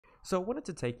So I wanted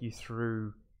to take you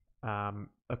through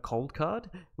a Coldcard,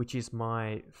 which is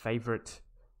my favorite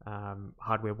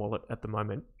hardware wallet at the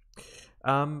moment.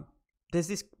 There's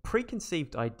this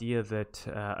preconceived idea that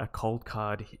a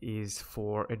Coldcard is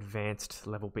for advanced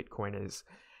level Bitcoiners.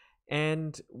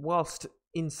 And whilst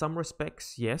in some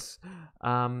respects, yes,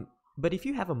 but if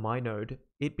you have a myNode,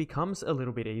 it becomes a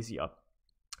little bit easier.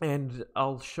 And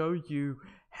I'll show you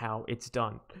how it's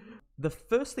done. The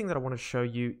first thing that I want to show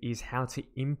you is how to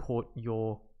import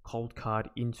your Coldcard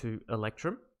into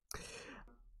Electrum.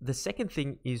 The second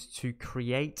thing is to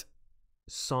create,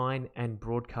 sign, and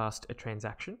broadcast a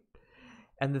transaction.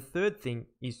 And the third thing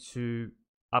is to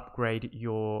upgrade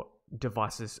your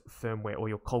device's firmware or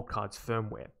your Coldcard's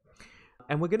firmware.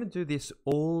 And we're going to do this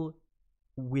all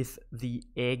with the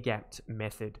airgapped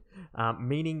method,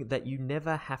 meaning that you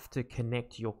never have to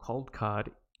connect your Coldcard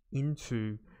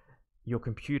into your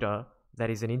computer that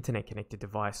is an internet connected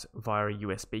device via a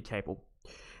USB cable.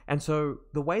 And so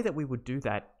the way that we would do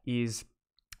that is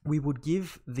we would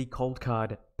give the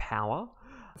Coldcard power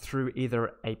through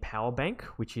either a power bank,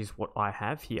 which is what I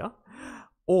have here,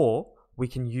 or we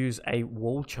can use a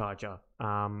wall charger,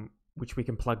 which we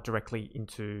can plug directly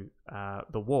into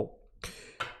the wall.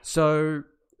 So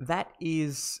that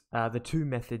is the two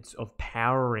methods of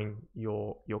powering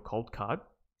your Coldcard.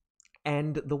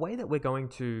 And the way that we're going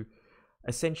to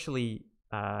essentially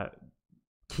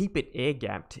keep it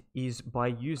air-gapped is by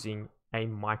using a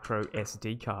micro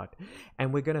SD card.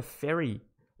 And we're going to ferry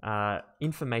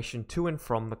information to and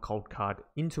from the Coldcard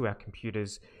into our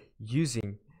computers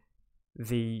using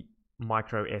the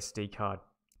micro SD card.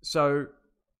 So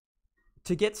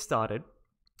to get started,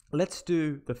 let's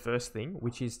do the first thing,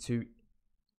 which is to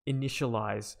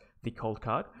initialize the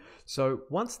Coldcard. So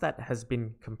once that has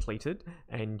been completed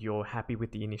and you're happy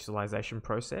with the initialization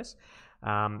process,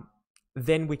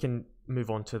 then we can move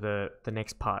on to the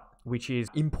next part, which is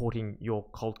importing your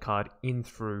Coldcard in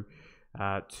through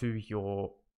to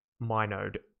your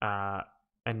myNode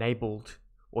enabled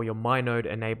or your myNode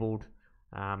enabled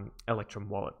Electron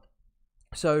Wallet.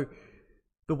 So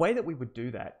the way that we would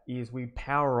do that is we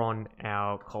power on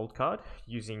our Coldcard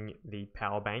using the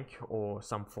power bank or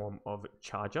some form of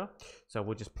charger. So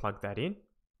we'll just plug that in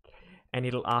and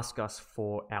it'll ask us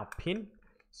for our PIN.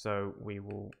 So we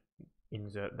will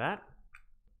insert that.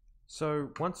 So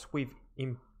once we've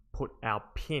input our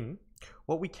PIN,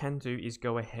 what we can do is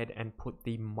go ahead and put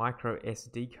the micro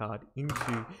SD card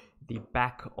into the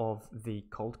back of the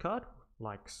Coldcard,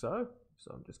 like so.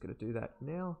 So I'm just going to do that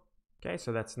now. Okay,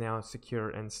 so that's now secure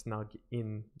and snug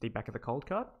in the back of the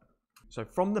Coldcard. So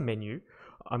from the menu,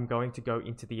 I'm going to go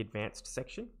into the advanced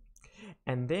section,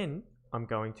 and then I'm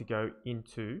going to go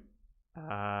into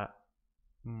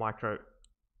micro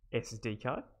SD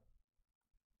card.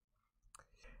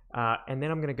 And then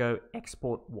I'm going to go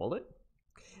export wallet,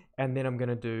 and then I'm going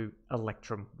to do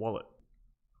Electron Wallet.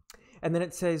 And then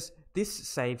it says this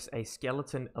saves a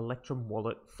skeleton Electron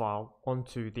Wallet file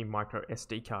onto the micro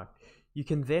SD card. You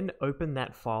can then open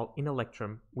that file in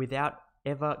Electrum without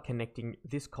ever connecting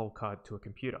this Coldcard to a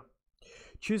computer.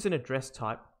 Choose an address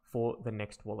type for the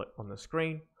next wallet on the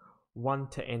screen, one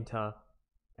to enter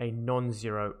a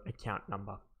non-zero account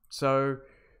number. So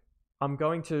I'm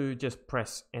going to just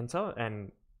press enter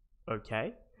and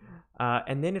OK.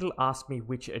 And then it'll ask me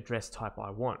which address type I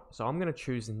want. So I'm going to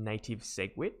choose native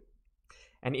SegWit,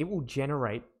 and it will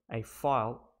generate a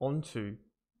file onto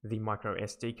the micro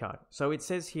SD card. So it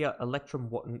says here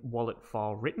Electron Wallet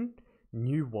file written,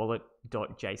 new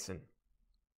wallet.json.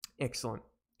 Excellent.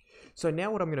 So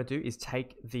now what I'm going to do is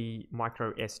take the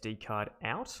micro SD card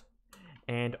out,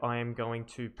 and I am going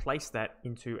to place that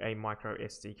into a micro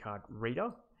SD card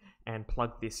reader and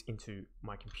plug this into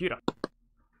my computer.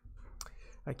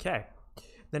 Okay,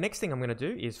 the next thing I'm going to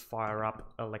do is fire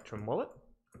up Electron Wallet.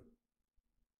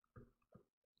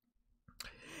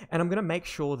 And I'm going to make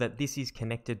sure that this is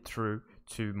connected through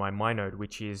to my myNode,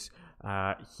 which is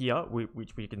here,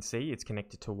 which we can see it's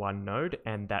connected to one node,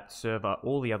 and that server,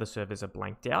 all the other servers are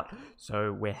blanked out.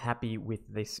 So we're happy with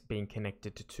this being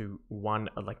connected to one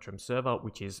Electrum server,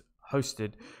 which is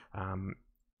hosted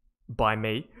by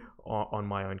me on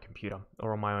my own computer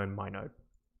or on my own myNode.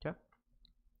 Okay.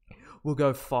 We'll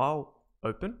go File,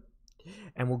 Open,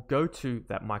 and we'll go to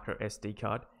that micro SD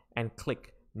card and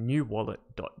click new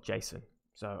wallet.json.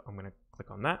 So I'm going to click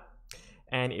on that,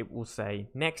 and it will say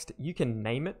next. You can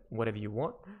name it whatever you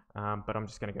want, but I'm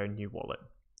just going to go new wallet.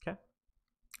 Okay.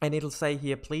 And it'll say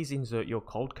here, please insert your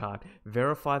Coldcard,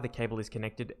 verify the cable is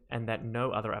connected and that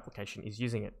no other application is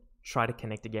using it. Try to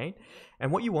connect again.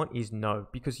 And what you want is no,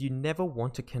 because you never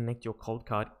want to connect your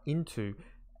Coldcard into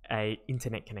a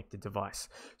internet connected device.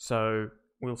 So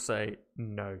we'll say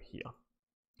no here.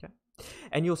 Okay.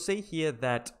 And you'll see here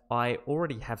that I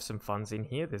already have some funds in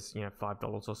here. There's,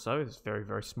 $5 or so. It's a very,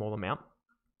 very small amount.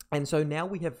 And so now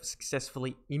we have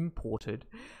successfully imported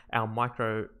our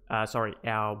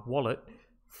our wallet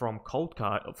from the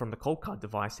Coldcard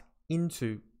device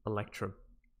into Electron.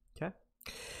 Okay.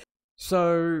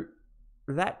 So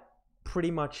that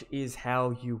pretty much is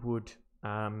how you would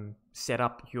set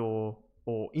up or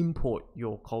import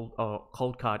your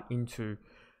Coldcard into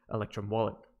Electron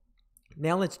Wallet.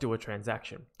 Now let's do a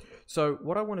transaction. So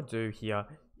what I want to do here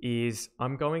is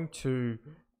I'm going to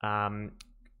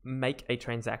make a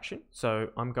transaction. So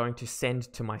I'm going to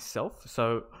send to myself.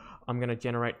 So I'm going to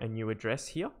generate a new address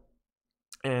here,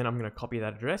 and I'm going to copy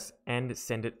that address and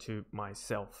send it to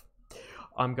myself.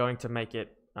 I'm going to make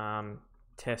it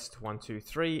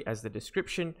test123 as the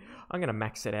description. I'm going to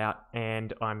max it out,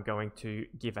 and I'm going to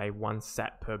give a 1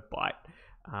 sat per byte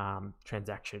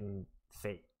transaction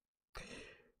fee.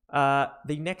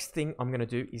 The next thing I'm going to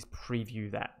do is preview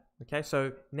that. Okay,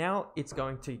 so now it's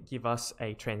going to give us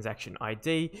a transaction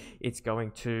ID. It's going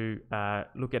to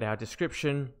look at our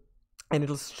description, and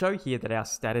it'll show here that our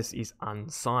status is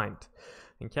unsigned.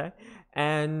 Okay,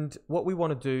 and what we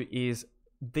want to do is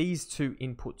these two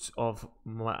inputs of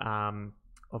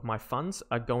my funds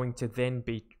are going to then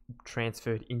be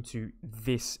transferred into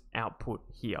this output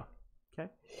here. Okay,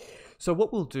 so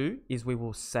what we'll do is we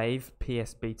will save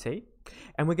PSBT,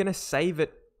 and we're going to save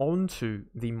it onto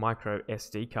the micro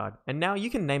SD card. And now you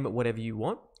can name it whatever you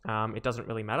want. It doesn't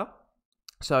really matter.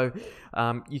 So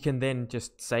you can then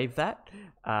just save that.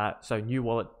 So new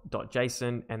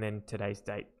wallet.json and then today's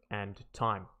date and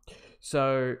time.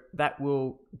 So that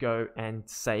will go and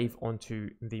save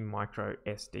onto the micro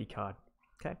SD card.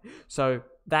 Okay. So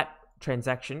that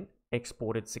transaction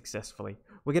exported successfully.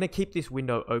 We're going to keep this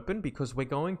window open because we're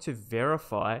going to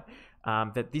verify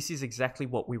that this is exactly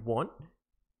what we want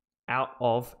out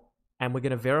of, and we're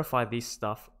going to verify this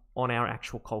stuff on our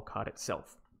actual Coldcard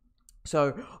itself.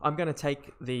 So I'm going to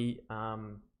take the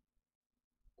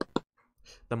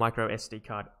micro SD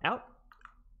card out.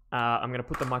 I'm going to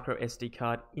put the micro SD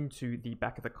card into the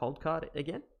back of the Coldcard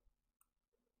again,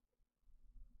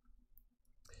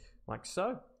 like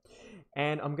so.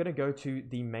 And I'm going to go to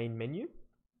the main menu,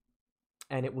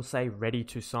 and it will say ready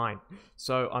to sign.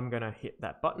 So I'm going to hit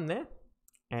that button there,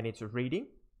 and it's reading.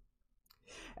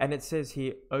 And it says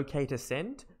here, okay to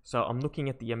send. So I'm looking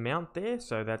at the amount there.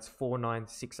 So that's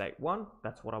 49681.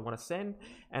 That's what I want to send.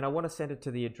 And I want to send it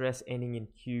to the address ending in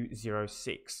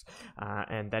Q06.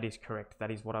 And that is correct.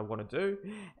 That is what I want to do.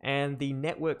 And the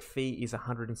network fee is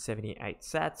 178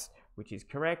 sats, which is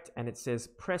correct. And it says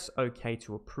press OK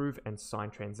to approve and sign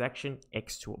transaction,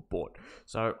 X to abort.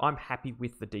 So I'm happy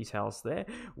with the details there.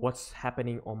 What's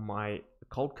happening on my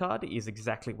Coldcard is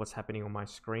exactly what's happening on my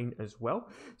screen as well.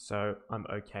 So I'm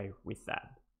okay with that.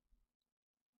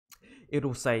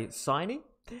 It'll say signing,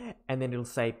 and then it'll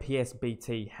say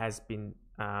PSBT has been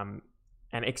and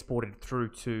exported through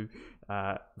to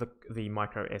the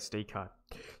micro SD card.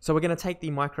 So we're going to take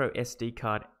the micro SD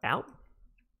card out,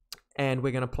 and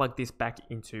we're going to plug this back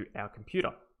into our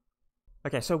computer.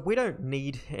 Okay, so we don't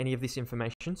need any of this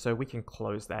information, so we can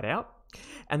close that out.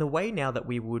 And the way now that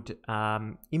we would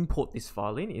import this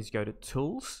file in is go to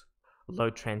Tools,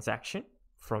 Load Transaction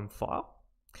from File.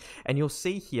 And you'll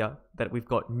see here that we've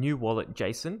got new wallet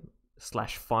JSON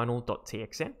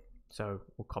 /final.txn. So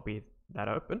we'll copy that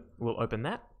open. We'll open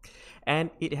that.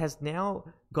 And it has now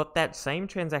got that same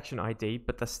transaction ID,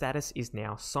 but the status is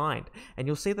now signed. And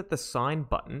you'll see that the sign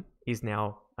button is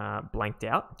now blanked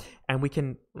out, and we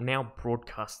can now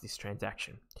broadcast this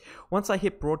transaction. Once I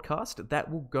hit broadcast, that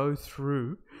will go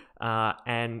through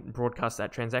and broadcast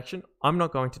that transaction. I'm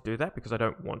not going to do that because I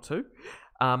don't want to,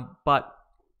 but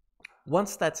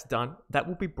once that's done, that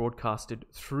will be broadcasted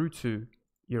through to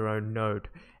your own node,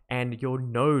 and your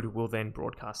node will then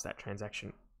broadcast that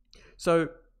transaction. So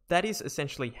that is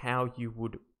essentially how you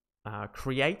would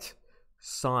create,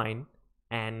 sign,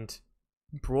 and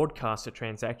broadcast a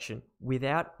transaction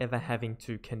without ever having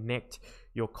to connect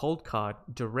your Coldcard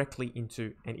directly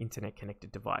into an internet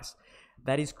connected device.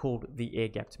 That is called the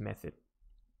airgapped method.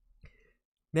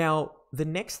 Now, the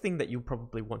next thing that you'll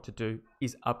probably want to do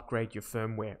is upgrade your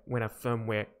firmware when a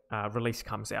firmware release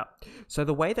comes out. So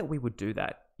the way that we would do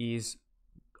that is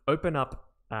open up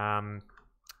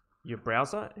your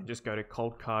browser and just go to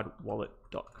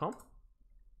coldcardwallet.com.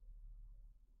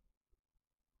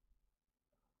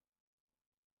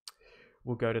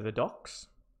 We'll go to the docs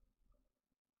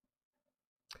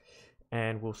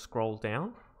and we'll scroll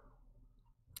down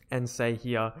and say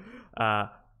here,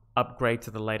 upgrade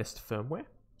to the latest firmware.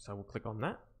 So we'll click on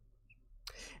that.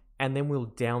 and then we'll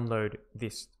download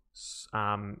this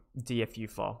DFU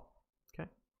file. Okay,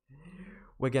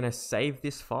 we're going to save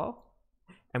this file,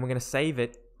 and we're going to save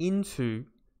it into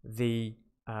the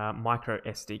micro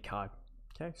SD card.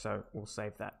 Okay, so we'll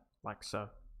save that like so.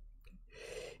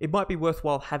 It might be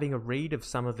worthwhile having a read of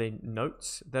some of the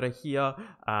notes that are here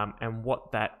and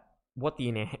what the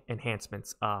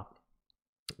enhancements are.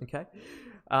 Okay.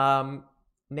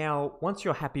 Now, once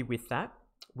you're happy with that,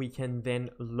 we can then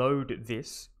load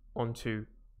this onto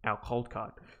our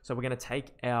Coldcard. So we're going to take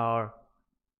our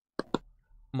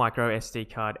micro SD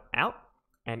card out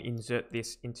and insert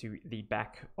this into the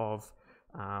back of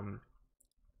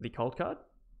the Coldcard.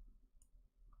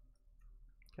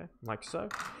 Okay, like so.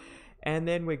 And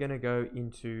then we're going to go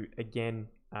into, again,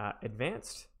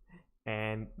 advanced,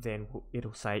 and then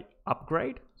it'll say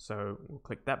upgrade. So we'll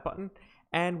click that button,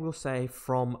 and we'll say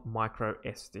from micro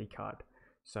SD card.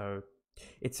 So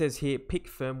it says here, pick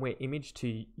firmware image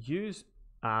to use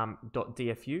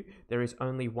 .dfu. There is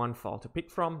only one file to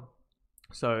pick from.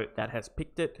 So that has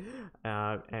picked it.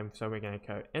 And so we're going to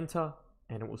go enter,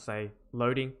 and it will say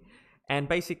loading. And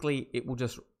basically it will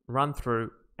just run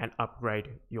through and upgrade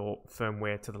your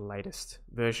firmware to the latest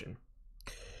version.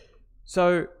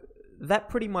 So that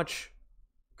pretty much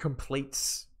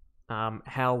completes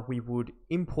how we would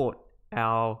import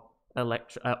our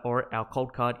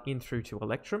Coldcard in through to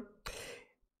Electrum.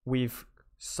 We've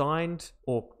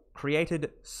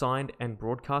created, signed, and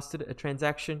broadcasted a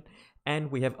transaction,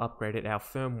 and we have upgraded our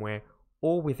firmware,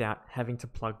 all without having to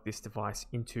plug this device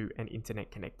into an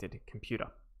internet-connected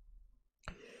computer.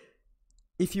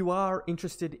 If you are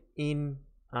interested in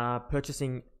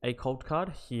purchasing a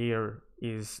Coldcard, here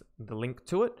is the link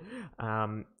to it.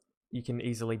 You can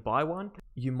easily buy one.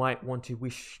 You might want to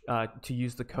wish to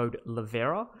use the code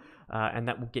Livera, and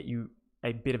that will get you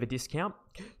a bit of a discount.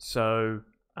 So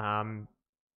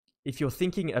if you're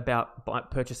thinking about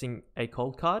purchasing a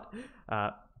Coldcard,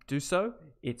 do so.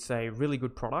 It's a really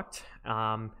good product,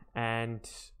 and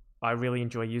I really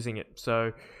enjoy using it.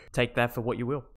 So take that for what you will.